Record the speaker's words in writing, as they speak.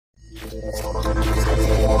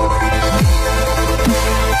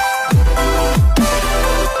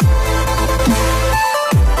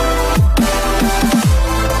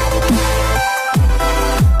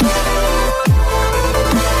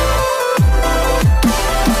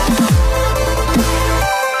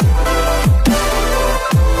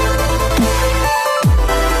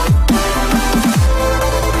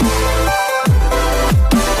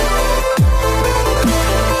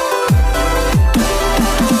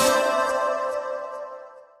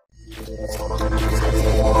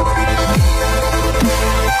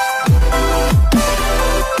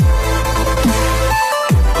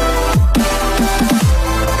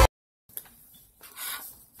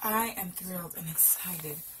I am thrilled and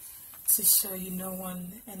excited to show you no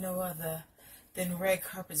one and no other than Red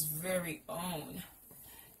Carpet's very own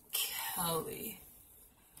Kelly.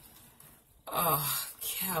 Oh,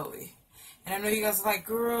 Kelly. And I know you guys are like,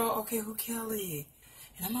 girl, okay, who Kelly?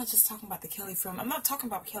 And I'm not just talking about the Kelly from, I'm not talking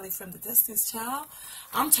about Kelly from the Destiny's Child.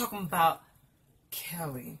 I'm talking about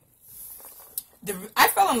Kelly. I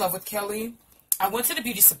fell in love with Kelly. I went to the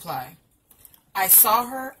beauty supply. I saw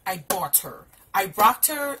her. I bought her. I rocked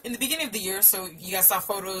her in the beginning of the year, so you guys saw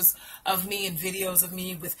photos of me and videos of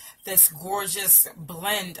me with this gorgeous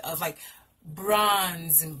blend of like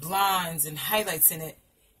bronze and blondes and highlights in it.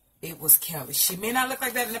 It was Kelly. She may not look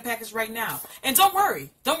like that in the package right now. And don't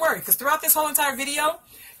worry, because throughout this whole entire video,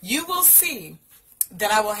 you will see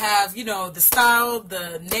that I will have, you know, the style,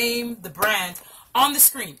 the name, the brand on the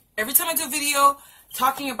screen. Every time I do a video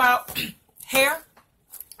talking about hair,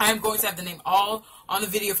 I am going to have the name all on the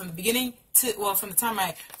video from the beginning to, well, from the time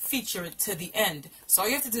I feature it to the end. So all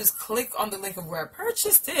you have to do is click on the link of where I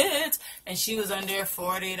purchased it, and she was under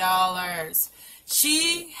 $40.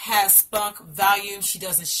 She has spunk volume. She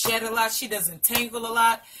doesn't shed a lot. She doesn't tangle a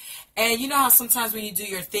lot. And you know how sometimes when you do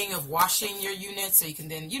your thing of washing your unit so you can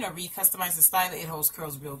then, you know, re-customize the style, it holds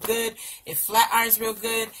curls real good. It flat irons real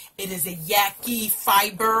good. It is a yaki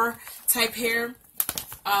fiber type hair.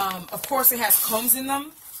 Of course, it has combs in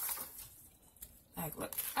them. Like,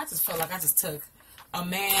 look, I just felt like I just took a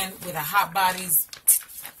man with a hot body's,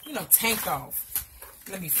 you know, tank off.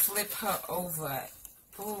 Let me flip her over.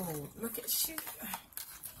 Oh, look at she.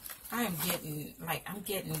 I am getting, like, I'm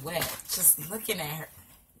getting wet just looking at her.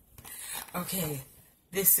 Okay,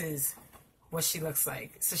 this is what she looks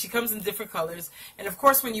like. So she comes in different colors. And, of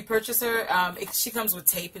course, when you purchase her, she comes with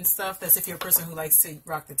tape and stuff. That's if you're a person who likes to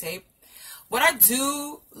rock the tape. What I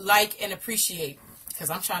do like and appreciate,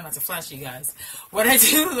 because I'm trying not to flash you guys, what I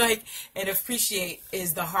do like and appreciate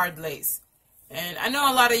is the hard lace. And I know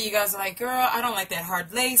a lot of you guys are like, girl, I don't like that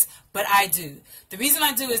hard lace, but I do. The reason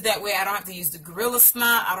I do is that way I don't have to use the Gorilla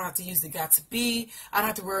Snot. I don't have to use the Got To Be. I don't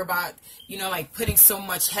have to worry about, you know, like putting so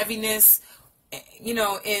much heaviness, you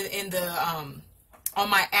know, in the, on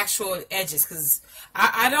my actual edges. Because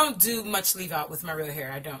I don't do much leave out with my real hair.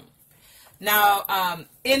 I don't. Now,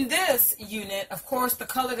 in this unit, of course, the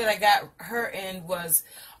color that I got her in was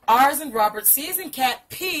R as in Robert, C as in Cat,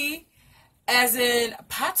 P as in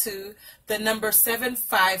PATU, the number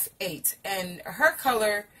 758. And her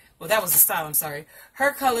color, well, that was the style, I'm sorry.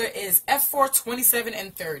 Her color is F4, 27,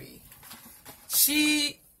 and 30.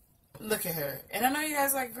 She, look at her. And I know you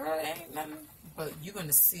guys are like, girl, ain't nothing. But you're going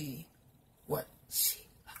to see what she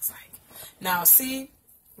looks like. Now, see,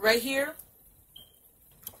 right here.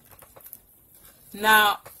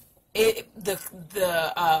 Now, as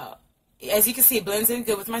you can see, it blends in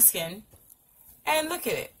good with my skin. And look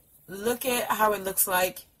at it. Look at how it looks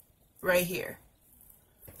like right here.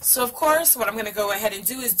 So, of course, what I'm going to go ahead and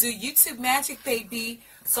do is do YouTube magic, baby,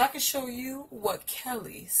 so I can show you what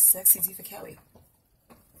Kelly, Sexy Diva Kelly,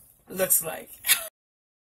 looks like.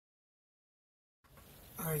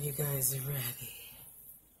 Are you guys ready?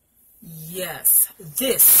 Yes,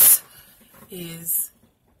 this is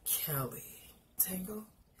Kelly. Tangle.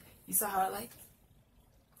 You saw how I like?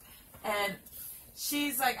 And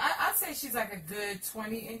she's like, I'd say she's like a good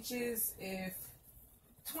 20 inches, if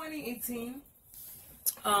 20, 18.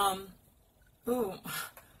 Boom.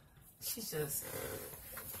 She's just,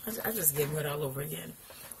 I just gave it all over again.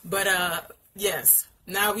 But, yes.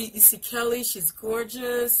 Now you see Kelly. She's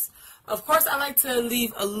gorgeous. Of course, I like to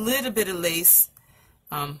leave a little bit of lace.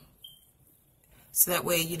 So that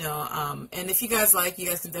way, you know, and if you guys like, you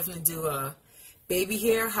guys can definitely do a baby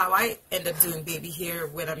hair. How I end up doing baby hair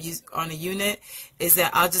when I'm on a unit is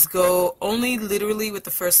that I'll just go only literally with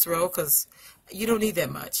the first row, because you don't need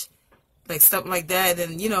that much, like something like that,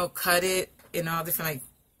 and you know, cut it in all different like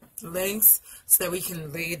lengths so that we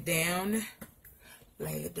can lay it down.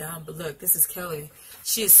 But look, this is Kelly.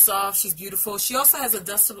 She is soft. She's beautiful. She also has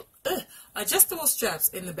adjustable straps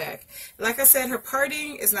in the back. Like I said, her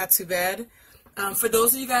parting is not too bad. For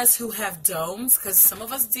those of you guys who have domes, because some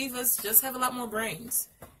of us divas just have a lot more brains.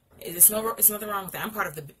 It's nothing wrong with that. I'm part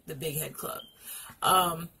of the big head club.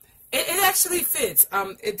 It actually fits.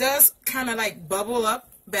 It does kind of like bubble up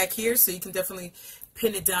back here, so you can definitely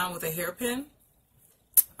pin it down with a hairpin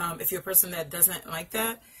if you're a person that doesn't like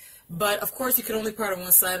that. But of course, you can only part on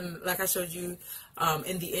one side, and like I showed you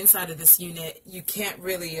in the inside of this unit, you can't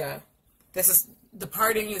really. The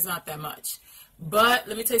parting is not that much. But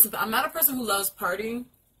let me tell you something. I'm not a person who loves parting,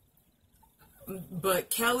 but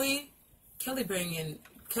Kelly bring a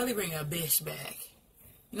bitch back.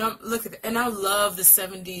 You know, look at it, and I love the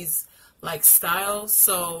 70s like style.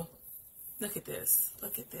 So look at this.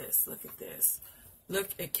 Look at this. Look at this. Look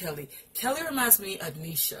at Kelly. Kelly reminds me of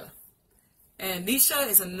Nisha. And Nisha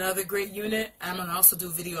is another great unit. I'm going to also do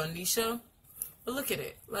a video on Nisha. But look at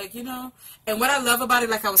it. Like, you know. And what I love about it,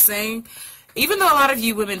 like I was saying, even though a lot of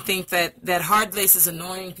you women think that hard lace is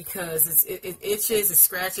annoying because it itches, it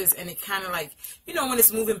scratches, and it kind of like, you know, when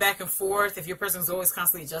it's moving back and forth, if your person's always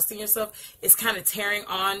constantly adjusting yourself, it's kind of tearing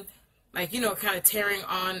on, like, you know, kind of tearing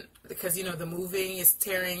on because, you know, the moving is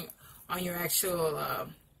tearing on your actual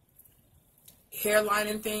hairline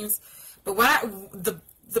and things. But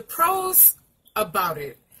the pros about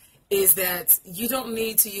it is that you don't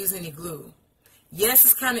need to use any glue. Yes,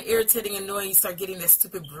 it's kind of irritating and annoying. You start getting that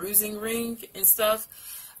stupid bruising ring and stuff.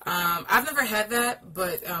 I've never had that,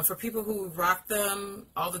 but for people who rock them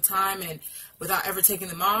all the time and without ever taking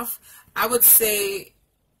them off, I would say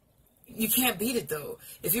you can't beat it, though.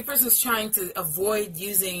 If your person's trying to avoid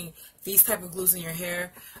using these type of glues in your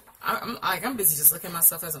hair, I'm busy just looking at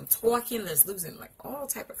myself as I'm talking. There's losing like all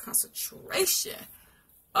type of concentration.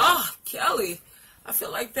 Oh, Kelly, I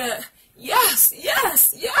feel like that. Yes,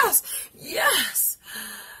 yes, yes, yes,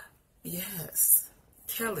 yes.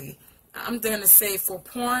 Kelly, I'm gonna say for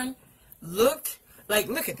porn, look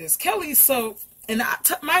at this. Kelly's so, and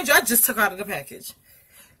mind you, I just took out of the package.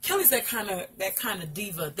 Kelly's that kind of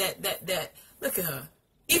diva. That look at her.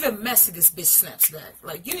 Even messy, this bitch snaps back.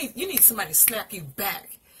 Like you need somebody to snap you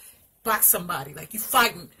back, box somebody. Like you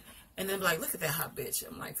fighting. And then be like, look at that hot bitch.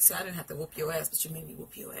 I'm like, see, I didn't have to whoop your ass, but you made me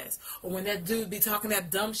whoop your ass. Or when that dude be talking that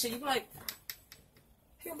dumb shit, you be like,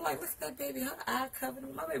 he'll be like, look at that baby, her eye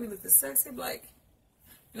covered. My baby look this sexy. He'll be like,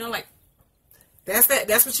 you know, like,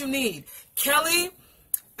 that's what you need. Kelly,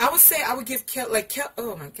 I would say I would give Kelly,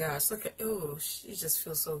 oh my gosh, look at, oh, she just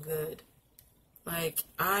feels so good. Like,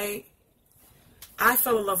 I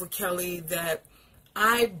fell in love with Kelly that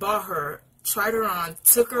I bought her, tried her on,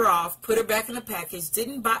 took her off, put her back in the package,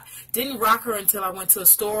 didn't rock her until I went to a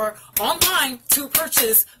store online to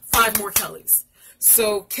purchase 5 more Kellys.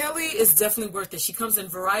 So Kelly is definitely worth it. She comes in a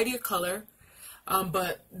variety of color,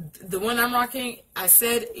 but the one I'm rocking, I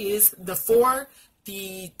said, is the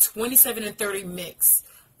 27 and 30 mix.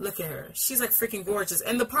 Look at her. She's like freaking gorgeous.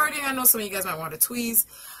 And the parting, I know some of you guys might want to tweeze.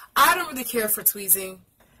 I don't really care for tweezing,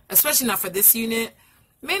 especially not for this unit.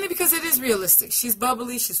 Mainly because it is realistic. She's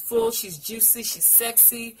bubbly, she's full, she's juicy, she's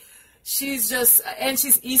sexy. She's just, and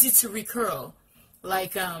she's easy to recurl.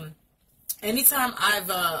 Like, anytime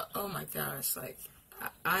I've, oh my gosh, like,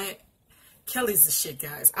 Kelly's the shit,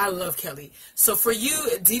 guys. I love Kelly. So for you,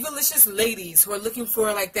 divalicious ladies who are looking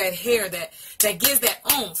for, like, that hair that gives that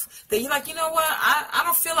oomph, that you're like, you know what, I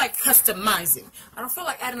don't feel like customizing. I don't feel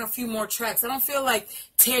like adding a few more tracks. I don't feel like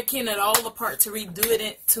tearing it all apart to redo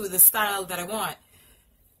it to the style that I want.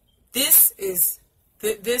 This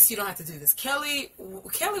you don't have to do this. Kelly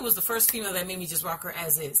was the first female that made me just rock her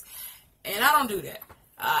as is. And I don't do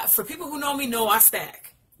that. For people who know me, know I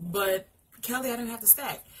stack. But Kelly, I didn't have to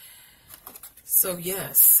stack. So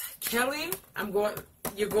yes, Kelly,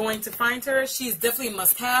 you're going to find her. She's definitely a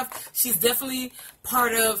must-have. She's definitely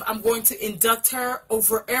part of, I'm going to induct her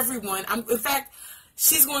over everyone. In fact,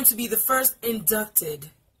 she's going to be the first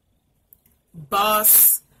inducted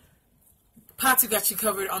boss. PATU got you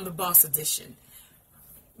covered on the Boss Edition.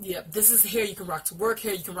 Yep, this is hair you can rock to work,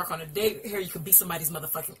 hair you can rock on a date, hair you can beat somebody's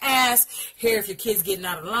motherfucking ass, hair if your kid's getting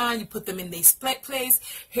out of line, you put them in their place,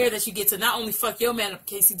 hair that you get to not only fuck your man up in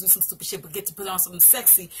case he do some stupid shit, but get to put on something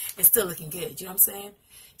sexy and still looking good, you know what I'm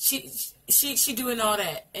saying? She doing all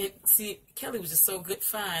that. And see, Kelly was just so good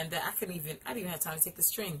fine that I didn't even have time to take the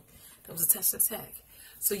string that was attached to the tag.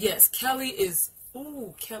 So yes, Kelly is,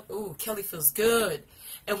 Kelly feels good.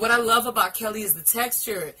 And what I love about Kelly is the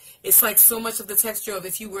texture. It's like so much of the texture of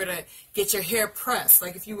if you were to get your hair pressed,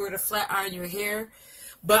 like if you were to flat iron your hair.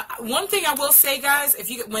 But one thing I will say, guys,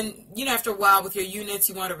 after a while with your units,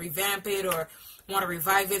 you want to revamp it or want to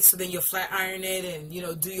revive it, so then you'll flat iron it and,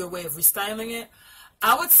 do your way of restyling it.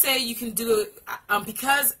 I would say you can do it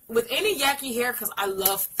because with any yaki hair, because I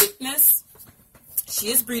love thickness, she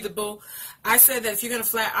is breathable. I said that if you're going to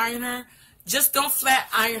flat iron her, just don't flat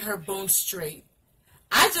iron her bone straight.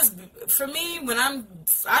 For me,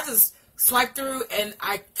 I just swipe through and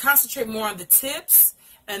I concentrate more on the tips,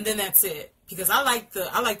 and then that's it. Because I like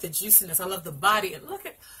the juiciness. I love the body. And look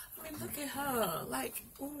at her. Like,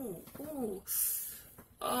 ooh.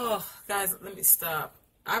 Oh, guys, let me stop.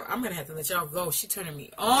 I'm going to have to let y'all go. She's turning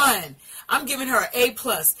me on. I'm giving her an A+.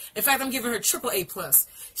 In fact, I'm giving her triple A+.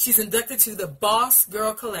 She's inducted to the Boss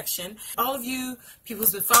Girl Collection. All of you people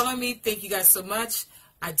who's been following me, thank you guys so much.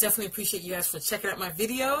 I definitely appreciate you guys for checking out my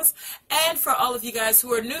videos. And for all of you guys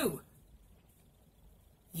who are new,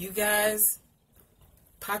 you guys,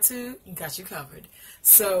 PATU got you covered.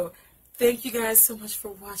 So thank you guys so much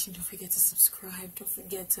for watching. Don't forget to subscribe. Don't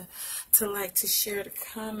forget to like, to share, to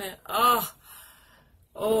comment.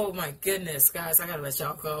 Oh my goodness, guys, I gotta let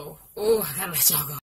y'all go. Oh, I gotta let y'all go.